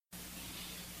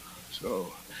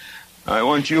So, I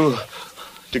want you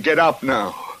to get up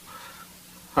now.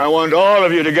 I want all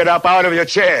of you to get up out of your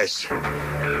chairs.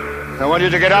 I want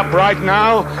you to get up right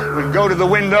now and go to the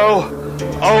window,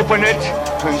 open it,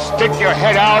 and stick your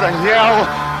head out and yell,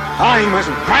 "I'm as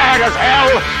mad as hell,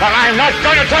 and I'm not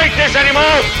going to take this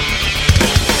anymore!"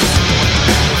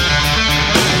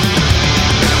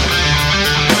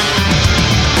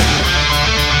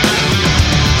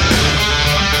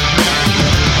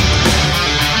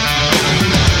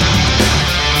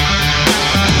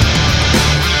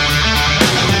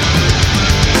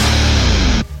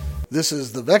 This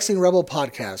is the Vexing Rebel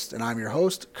podcast, and I'm your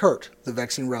host, Kurt, the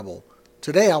Vexing Rebel.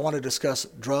 Today I want to discuss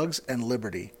drugs and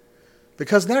liberty.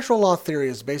 Because natural law theory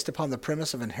is based upon the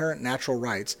premise of inherent natural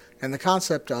rights and the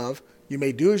concept of, you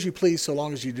may do as you please so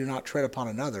long as you do not tread upon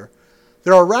another,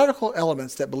 there are radical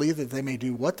elements that believe that they may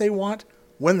do what they want,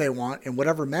 when they want, in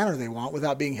whatever manner they want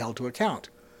without being held to account.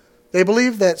 They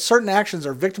believe that certain actions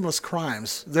are victimless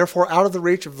crimes, therefore out of the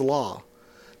reach of the law.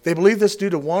 They believe this due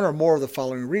to one or more of the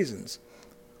following reasons.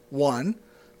 1.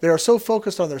 They are so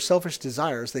focused on their selfish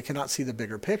desires they cannot see the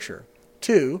bigger picture.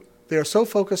 2. They are so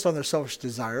focused on their selfish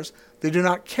desires they do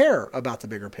not care about the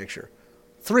bigger picture.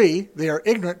 3. They are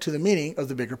ignorant to the meaning of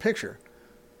the bigger picture.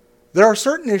 There are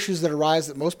certain issues that arise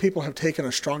that most people have taken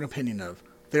a strong opinion of.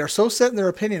 They are so set in their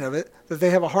opinion of it that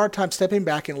they have a hard time stepping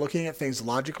back and looking at things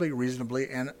logically, reasonably,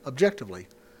 and objectively.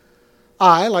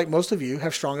 I, like most of you,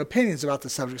 have strong opinions about the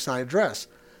subjects I address.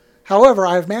 However,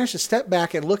 I have managed to step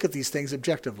back and look at these things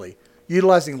objectively,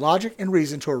 utilizing logic and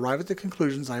reason to arrive at the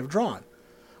conclusions I have drawn.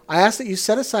 I ask that you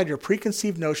set aside your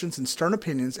preconceived notions and stern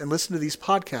opinions and listen to these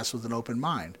podcasts with an open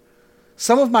mind.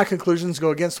 Some of my conclusions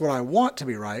go against what I want to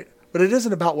be right, but it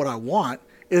isn't about what I want,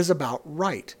 it is about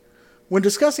right. When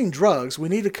discussing drugs, we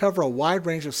need to cover a wide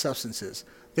range of substances.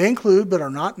 They include, but are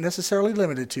not necessarily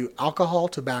limited to, alcohol,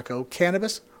 tobacco,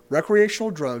 cannabis, recreational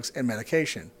drugs, and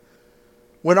medication.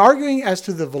 When arguing as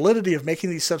to the validity of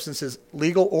making these substances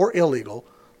legal or illegal,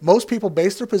 most people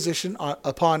base their position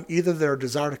upon either their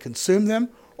desire to consume them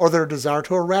or their desire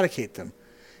to eradicate them.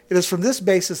 It is from this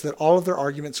basis that all of their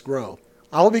arguments grow.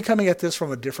 I will be coming at this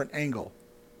from a different angle.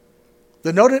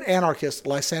 The noted anarchist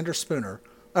Lysander Spooner,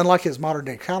 unlike his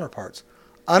modern-day counterparts,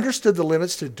 understood the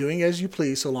limits to doing as you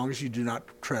please so long as you do not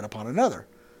tread upon another.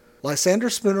 Lysander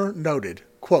Spooner noted,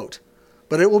 quote,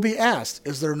 "But it will be asked,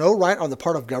 is there no right on the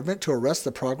part of government to arrest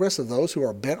the progress of those who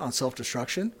are bent on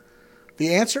self-destruction?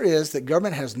 The answer is that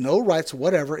government has no rights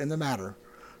whatever in the matter,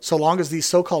 so long as these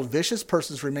so-called vicious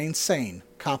persons remain sane,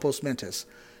 compos mentis,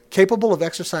 capable of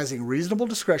exercising reasonable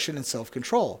discretion and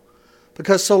self-control.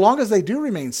 Because so long as they do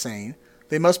remain sane,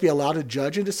 they must be allowed to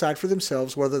judge and decide for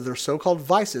themselves whether their so-called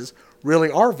vices really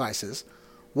are vices,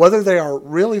 whether they are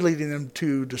really leading them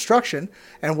to destruction,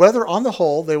 and whether on the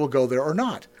whole they will go there or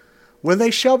not. When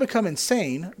they shall become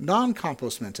insane,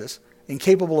 non-compos mentis,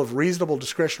 incapable of reasonable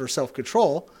discretion or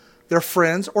self-control, their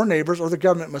friends or neighbors or the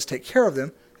government must take care of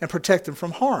them and protect them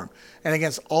from harm, and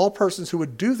against all persons who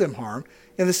would do them harm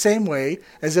in the same way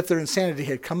as if their insanity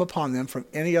had come upon them from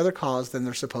any other cause than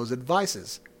their supposed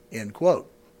vices." End quote.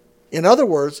 In other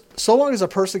words, so long as a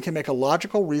person can make a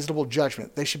logical, reasonable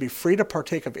judgment, they should be free to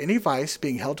partake of any vice,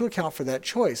 being held to account for that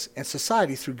choice, and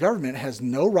society through government has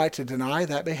no right to deny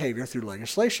that behavior through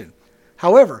legislation.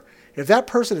 However, if that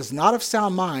person is not of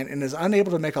sound mind and is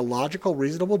unable to make a logical,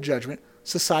 reasonable judgment,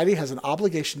 society has an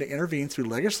obligation to intervene through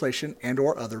legislation and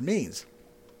or other means.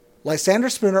 Lysander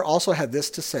Spooner also had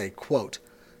this to say, quote,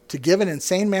 "To give an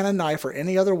insane man a knife or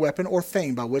any other weapon or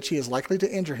thing by which he is likely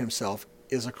to injure himself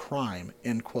is a crime."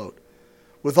 End quote.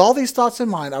 With all these thoughts in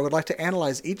mind, I would like to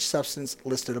analyze each substance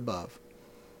listed above.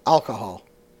 Alcohol.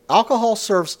 Alcohol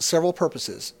serves several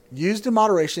purposes. Used in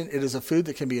moderation, it is a food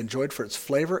that can be enjoyed for its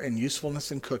flavor and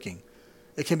usefulness in cooking.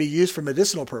 It can be used for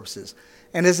medicinal purposes,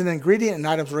 and is an ingredient in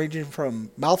items ranging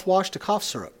from mouthwash to cough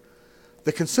syrup.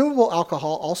 The consumable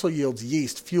alcohol also yields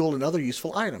yeast, fuel, and other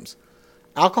useful items.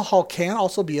 Alcohol can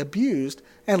also be abused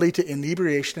and lead to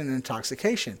inebriation and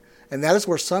intoxication, and that is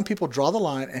where some people draw the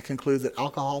line and conclude that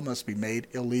alcohol must be made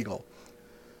illegal.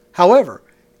 However,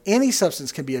 any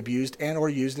substance can be abused and or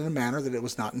used in a manner that it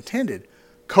was not intended.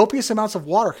 Copious amounts of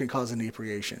water can cause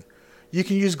inebriation. You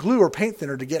can use glue or paint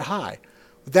thinner to get high.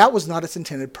 But that was not its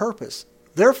intended purpose.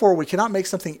 Therefore, we cannot make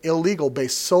something illegal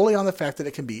based solely on the fact that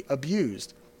it can be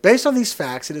abused. Based on these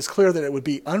facts, it is clear that it would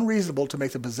be unreasonable to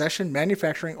make the possession,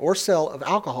 manufacturing, or sale of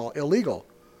alcohol illegal.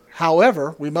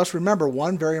 However, we must remember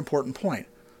one very important point.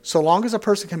 So long as a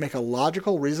person can make a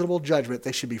logical, reasonable judgment,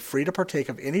 they should be free to partake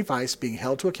of any vice, being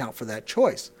held to account for that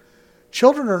choice.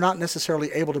 Children are not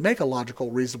necessarily able to make a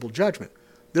logical, reasonable judgment.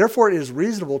 Therefore, it is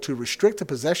reasonable to restrict the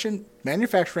possession,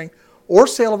 manufacturing, or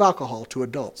sale of alcohol to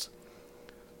adults.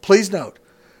 Please note,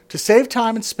 to save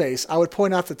time and space, I would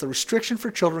point out that the restriction for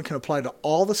children can apply to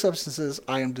all the substances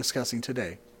I am discussing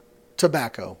today.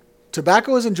 Tobacco.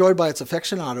 Tobacco is enjoyed by its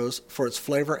aficionados for its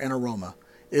flavor and aroma.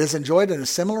 It is enjoyed in a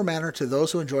similar manner to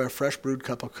those who enjoy a fresh brewed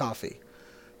cup of coffee.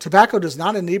 Tobacco does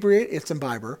not inebriate its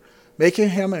imbiber, making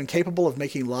him incapable of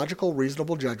making logical,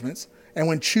 reasonable judgments, and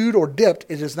when chewed or dipped,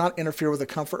 it does not interfere with the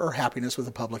comfort or happiness with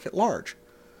the public at large.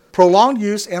 Prolonged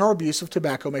use and or abuse of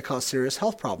tobacco may cause serious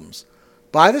health problems.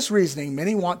 By this reasoning,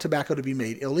 many want tobacco to be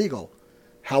made illegal.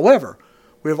 However,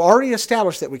 we have already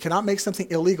established that we cannot make something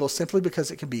illegal simply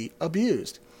because it can be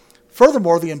abused.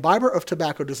 Furthermore, the imbiber of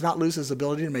tobacco does not lose his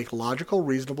ability to make logical,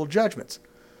 reasonable judgments.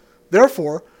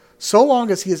 Therefore, so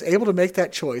long as he is able to make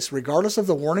that choice, regardless of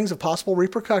the warnings of possible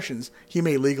repercussions, he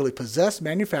may legally possess,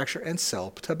 manufacture, and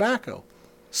sell tobacco.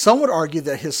 Some would argue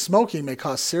that his smoking may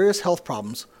cause serious health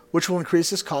problems, which will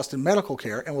increase his cost in medical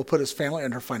care and will put his family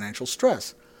under financial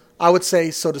stress. I would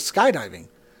say so does skydiving.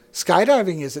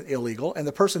 Skydiving isn't illegal, and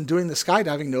the person doing the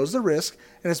skydiving knows the risk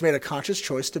and has made a conscious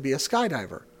choice to be a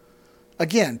skydiver.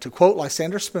 Again, to quote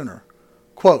Lysander Spooner,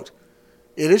 quote,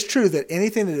 "It is true that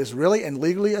anything that is really and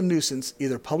legally a nuisance,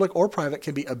 either public or private,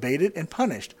 can be abated and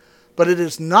punished, but it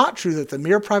is not true that the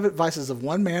mere private vices of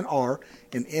one man are,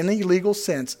 in any legal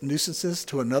sense, nuisances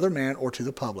to another man or to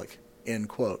the public." End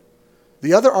quote.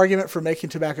 The other argument for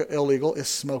making tobacco illegal is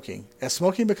smoking, as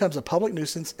smoking becomes a public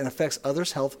nuisance and affects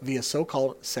others' health via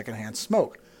so-called secondhand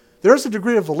smoke. There is a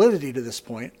degree of validity to this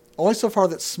point, only so far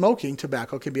that smoking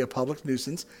tobacco can be a public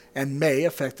nuisance and may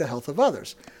affect the health of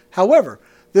others. However,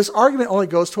 this argument only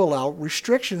goes to allow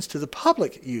restrictions to the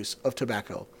public use of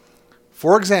tobacco.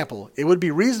 For example, it would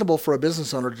be reasonable for a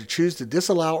business owner to choose to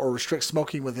disallow or restrict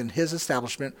smoking within his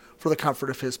establishment for the comfort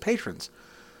of his patrons.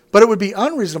 But it would be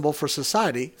unreasonable for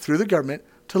society, through the government,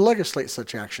 to legislate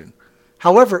such action.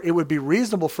 However, it would be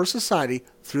reasonable for society,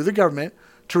 through the government,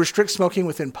 to restrict smoking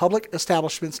within public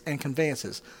establishments and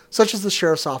conveyances, such as the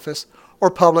sheriff's office or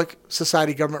public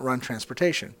society government-run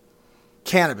transportation.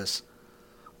 Cannabis.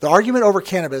 The argument over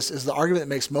cannabis is the argument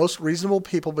that makes most reasonable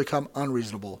people become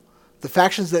unreasonable. The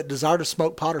factions that desire to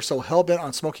smoke pot are so hell-bent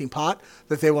on smoking pot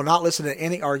that they will not listen to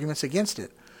any arguments against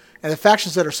it. And the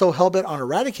factions that are so hell-bent on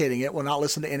eradicating it will not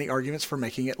listen to any arguments for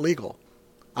making it legal.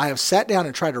 I have sat down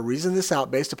and tried to reason this out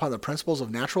based upon the principles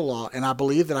of natural law, and I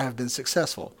believe that I have been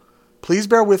successful. Please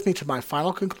bear with me to my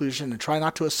final conclusion and try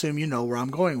not to assume you know where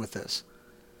I'm going with this.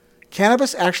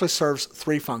 Cannabis actually serves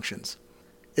three functions.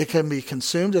 It can be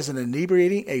consumed as an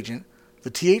inebriating agent, the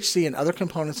THC and other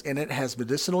components in it has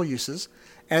medicinal uses,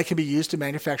 and it can be used to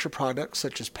manufacture products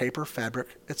such as paper,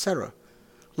 fabric, etc.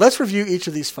 Let's review each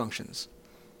of these functions.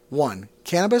 1.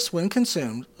 Cannabis, when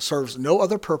consumed, serves no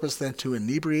other purpose than to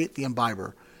inebriate the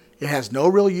imbiber. It has no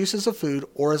real use as a food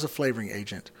or as a flavoring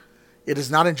agent. It is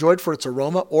not enjoyed for its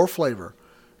aroma or flavor.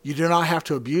 You do not have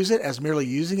to abuse it, as merely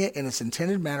using it in its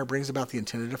intended manner brings about the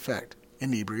intended effect,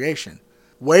 inebriation.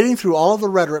 Wading through all of the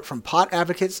rhetoric from pot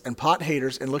advocates and pot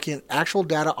haters and looking at actual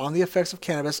data on the effects of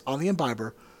cannabis on the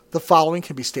imbiber, the following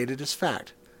can be stated as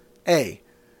fact. A.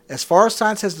 As far as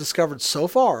science has discovered so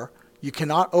far, you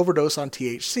cannot overdose on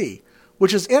THC,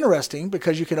 which is interesting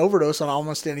because you can overdose on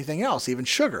almost anything else, even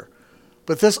sugar.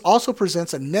 But this also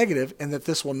presents a negative in that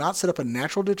this will not set up a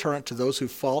natural deterrent to those who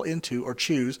fall into or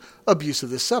choose abuse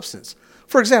of this substance.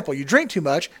 For example, you drink too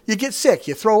much, you get sick,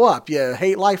 you throw up, you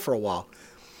hate life for a while.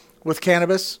 With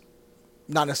cannabis,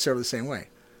 not necessarily the same way.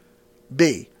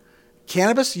 B.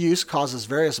 Cannabis use causes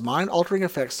various mind-altering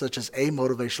effects such as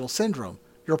amotivational syndrome.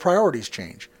 Your priorities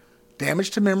change.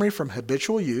 Damage to memory from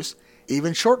habitual use,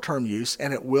 even short-term use,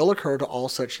 and it will occur to all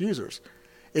such users.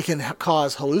 It can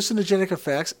cause hallucinogenic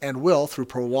effects and will, through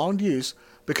prolonged use,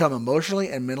 become emotionally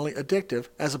and mentally addictive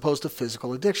as opposed to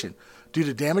physical addiction, due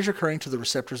to damage occurring to the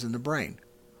receptors in the brain.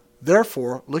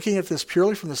 Therefore, looking at this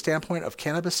purely from the standpoint of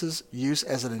cannabis's use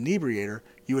as an inebriator,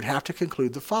 you would have to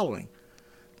conclude the following.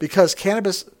 Because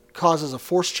cannabis causes a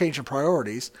forced change in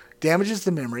priorities, damages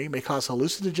the memory, may cause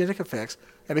hallucinogenic effects,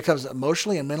 and becomes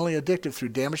emotionally and mentally addictive through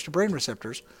damage to brain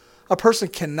receptors, a person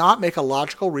cannot make a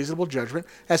logical, reasonable judgment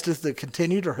as to the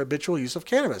continued or habitual use of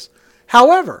cannabis.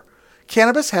 However,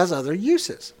 cannabis has other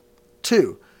uses.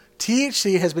 2.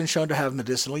 THC has been shown to have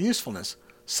medicinal usefulness.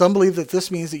 Some believe that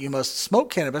this means that you must smoke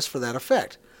cannabis for that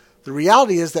effect. The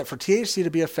reality is that for THC to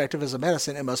be effective as a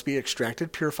medicine, it must be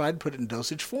extracted, purified, and put in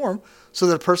dosage form so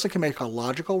that a person can make a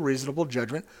logical, reasonable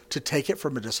judgment to take it for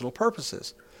medicinal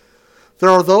purposes. There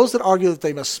are those that argue that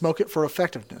they must smoke it for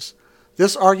effectiveness.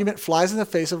 This argument flies in the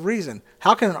face of reason.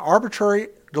 How can an arbitrary,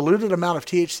 diluted amount of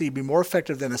THC be more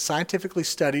effective than a scientifically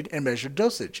studied and measured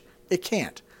dosage? It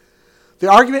can't. The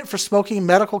argument for smoking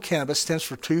medical cannabis stems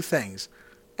from two things.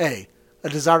 A. a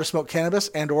desire to smoke cannabis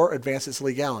and or advance its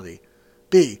legality.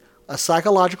 B, a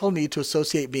psychological need to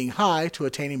associate being high to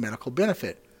attaining medical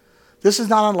benefit. This is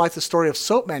not unlike the story of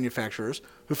soap manufacturers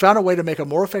who found a way to make a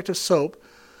more effective soap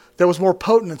that was more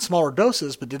potent in smaller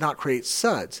doses but did not create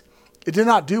suds. It did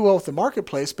not do well with the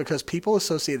marketplace because people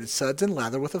associated suds and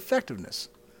lather with effectiveness.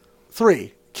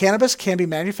 3. Cannabis can be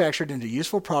manufactured into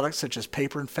useful products such as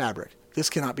paper and fabric. This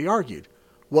cannot be argued.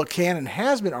 What can and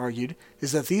has been argued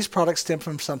is that these products stem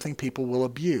from something people will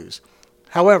abuse.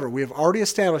 However, we have already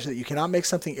established that you cannot make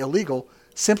something illegal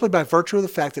simply by virtue of the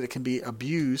fact that it can be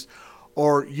abused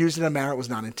or used in a manner it was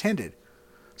not intended.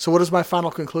 So what is my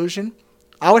final conclusion?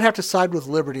 I would have to side with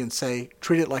liberty and say,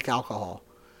 treat it like alcohol.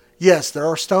 Yes, there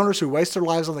are stoners who waste their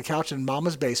lives on the couch in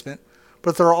mama's basement,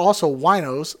 but there are also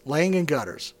winos laying in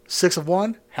gutters. 6 of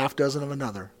one, half dozen of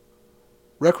another.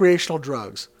 Recreational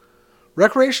drugs.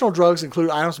 Recreational drugs include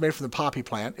items made from the poppy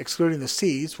plant, excluding the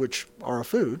seeds, which are a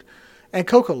food, and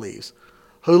coca leaves,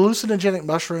 hallucinogenic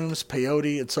mushrooms,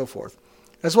 peyote, and so forth,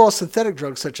 as well as synthetic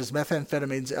drugs such as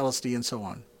methamphetamines, LSD, and so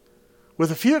on.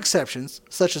 With a few exceptions,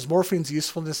 such as morphine's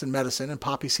usefulness in medicine and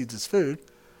poppy seeds as food,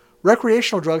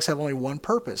 recreational drugs have only one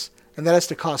purpose, and that is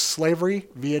to cause slavery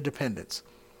via dependence.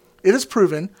 It is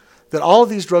proven that all of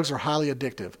these drugs are highly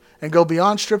addictive and go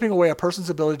beyond stripping away a person's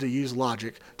ability to use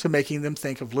logic to making them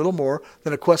think of little more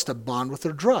than a quest to bond with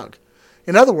their drug.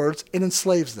 In other words, it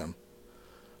enslaves them.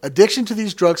 Addiction to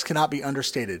these drugs cannot be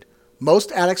understated.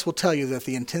 Most addicts will tell you that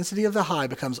the intensity of the high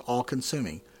becomes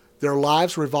all-consuming. Their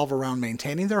lives revolve around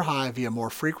maintaining their high via more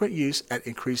frequent use at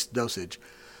increased dosage.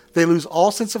 They lose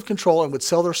all sense of control and would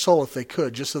sell their soul if they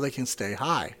could just so they can stay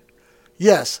high.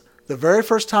 Yes, the very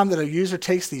first time that a user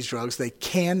takes these drugs, they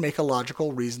can make a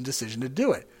logical, reasoned decision to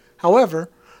do it. However,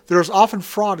 there is often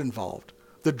fraud involved.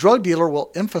 The drug dealer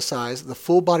will emphasize the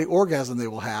full-body orgasm they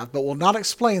will have, but will not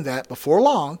explain that, before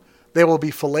long, they will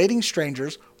be filleting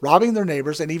strangers, robbing their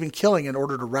neighbors, and even killing in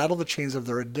order to rattle the chains of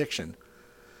their addiction.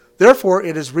 Therefore,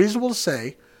 it is reasonable to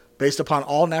say, based upon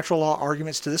all natural law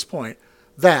arguments to this point,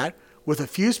 that, with a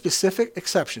few specific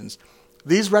exceptions,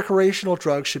 these recreational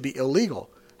drugs should be illegal.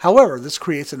 However, this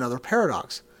creates another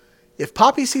paradox. If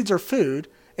poppy seeds are food,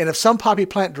 and if some poppy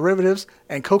plant derivatives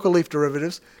and coca leaf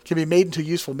derivatives can be made into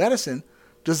useful medicine,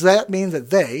 does that mean that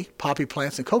they, poppy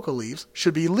plants and coca leaves,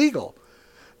 should be legal?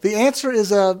 The answer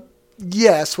is a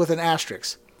yes with an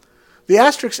asterisk. The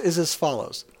asterisk is as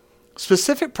follows.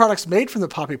 Specific products made from the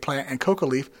poppy plant and coca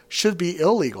leaf should be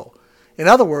illegal. In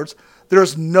other words, there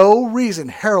is no reason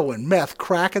heroin, meth,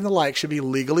 crack, and the like should be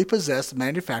legally possessed,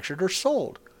 manufactured, or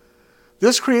sold.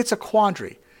 This creates a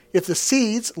quandary. If the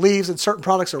seeds, leaves, and certain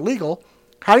products are legal,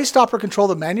 how do you stop or control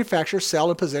the manufacturer, sale,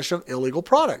 and possession of illegal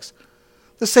products?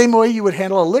 The same way you would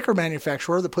handle a liquor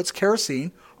manufacturer that puts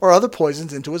kerosene or other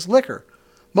poisons into his liquor.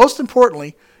 Most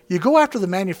importantly, you go after the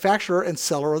manufacturer and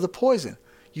seller of the poison.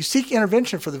 You seek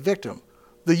intervention for the victim,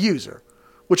 the user,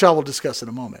 which I will discuss in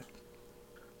a moment.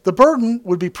 The burden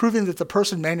would be proving that the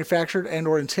person manufactured and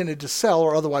or intended to sell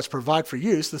or otherwise provide for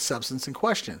use the substance in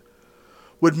question.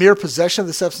 Would mere possession of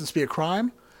the substance be a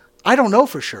crime? I don't know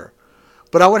for sure,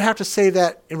 but I would have to say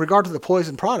that in regard to the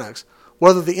poison products,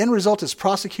 whether the end result is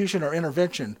prosecution or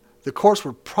intervention, the courts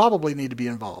would probably need to be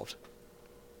involved.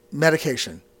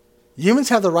 Medication. Humans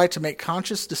have the right to make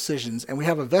conscious decisions, and we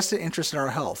have a vested interest in our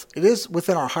health. It is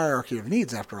within our hierarchy of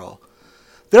needs, after all.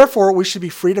 Therefore, we should be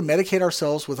free to medicate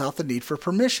ourselves without the need for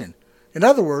permission. In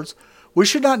other words, we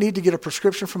should not need to get a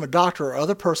prescription from a doctor or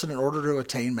other person in order to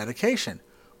obtain medication.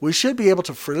 We should be able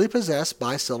to freely possess,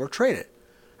 buy, sell, or trade it.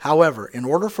 However, in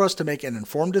order for us to make an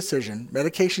informed decision,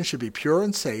 medication should be pure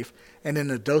and safe and in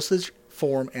a dosage,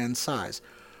 form, and size.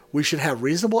 We should have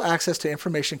reasonable access to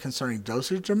information concerning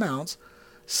dosage amounts,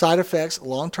 side effects,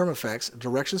 long-term effects,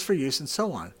 directions for use, and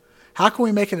so on. How can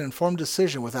we make an informed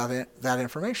decision without that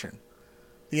information?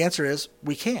 The answer is,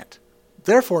 we can't.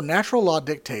 Therefore, natural law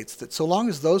dictates that so long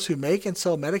as those who make and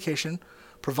sell medication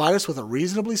provide us with a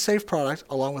reasonably safe product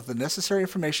along with the necessary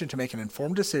information to make an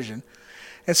informed decision,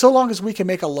 and so long as we can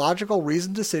make a logical,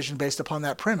 reasoned decision based upon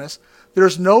that premise, there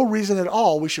is no reason at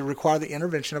all we should require the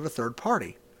intervention of a third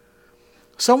party.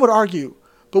 Some would argue,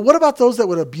 but what about those that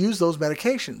would abuse those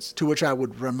medications? To which I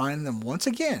would remind them once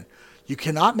again, you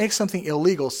cannot make something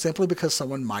illegal simply because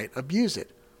someone might abuse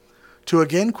it. To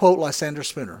again quote Lysander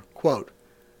Spooner, quote,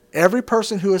 "Every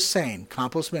person who is sane,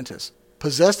 compos mentis,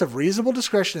 possessed of reasonable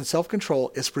discretion and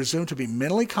self-control, is presumed to be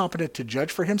mentally competent to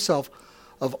judge for himself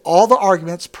of all the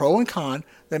arguments, pro and con,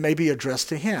 that may be addressed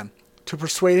to him, to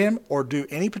persuade him or do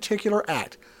any particular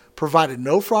act, provided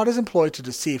no fraud is employed to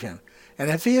deceive him. And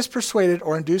if he is persuaded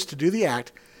or induced to do the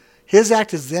act, his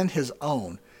act is then his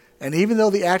own, and even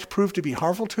though the act prove to be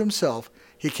harmful to himself,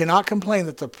 he cannot complain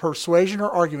that the persuasion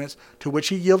or arguments to which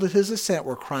he yielded his assent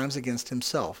were crimes against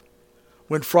himself.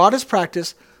 When fraud is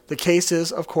practiced, the case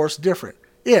is, of course, different.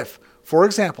 If, for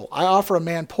example, I offer a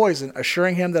man poison,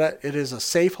 assuring him that it is a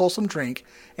safe, wholesome drink,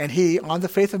 and he, on the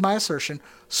faith of my assertion,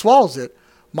 swallows it,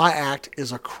 my act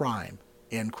is a crime."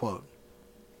 End quote.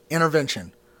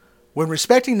 Intervention. When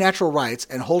respecting natural rights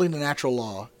and holding the natural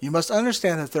law, you must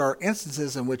understand that there are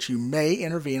instances in which you may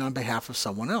intervene on behalf of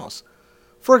someone else.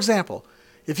 For example,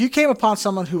 if you came upon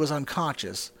someone who was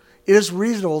unconscious, it is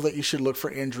reasonable that you should look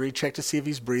for injury, check to see if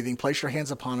he's breathing, place your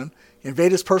hands upon him,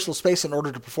 invade his personal space in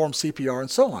order to perform CPR, and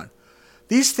so on.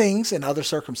 These things, in other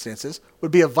circumstances,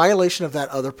 would be a violation of that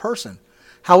other person.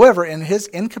 However, in his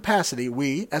incapacity,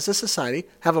 we, as a society,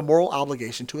 have a moral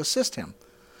obligation to assist him.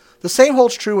 The same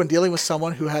holds true when dealing with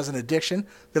someone who has an addiction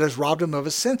that has robbed him of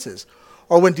his senses,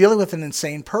 or when dealing with an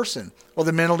insane person, or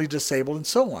the mentally disabled, and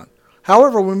so on.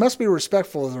 However, we must be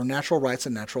respectful of their natural rights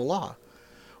and natural law.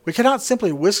 We cannot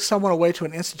simply whisk someone away to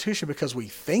an institution because we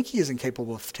think he is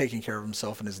incapable of taking care of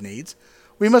himself and his needs.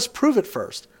 We must prove it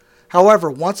first. However,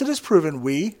 once it is proven,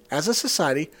 we, as a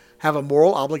society, have a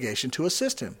moral obligation to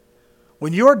assist him.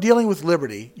 When you are dealing with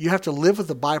liberty, you have to live with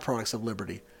the byproducts of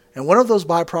liberty. And one of those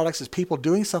byproducts is people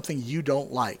doing something you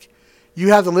don't like. You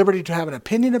have the liberty to have an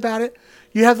opinion about it.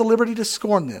 You have the liberty to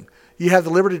scorn them. You have the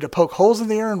liberty to poke holes in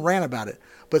the air and rant about it.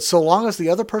 But so long as the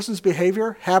other person's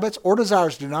behavior, habits, or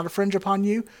desires do not infringe upon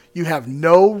you, you have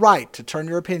no right to turn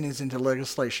your opinions into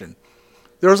legislation.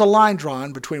 There is a line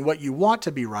drawn between what you want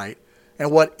to be right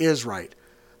and what is right.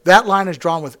 That line is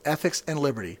drawn with ethics and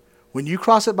liberty. When you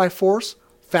cross it by force,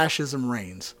 fascism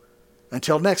reigns.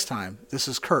 Until next time, this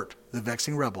is Kurt, the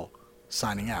Vexing Rebel,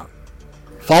 signing out.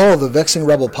 Follow the Vexing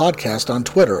Rebel podcast on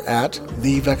Twitter at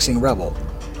The Vexing Rebel.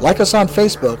 Like us on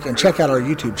Facebook and check out our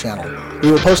YouTube channel.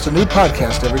 We will post a new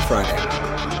podcast every Friday.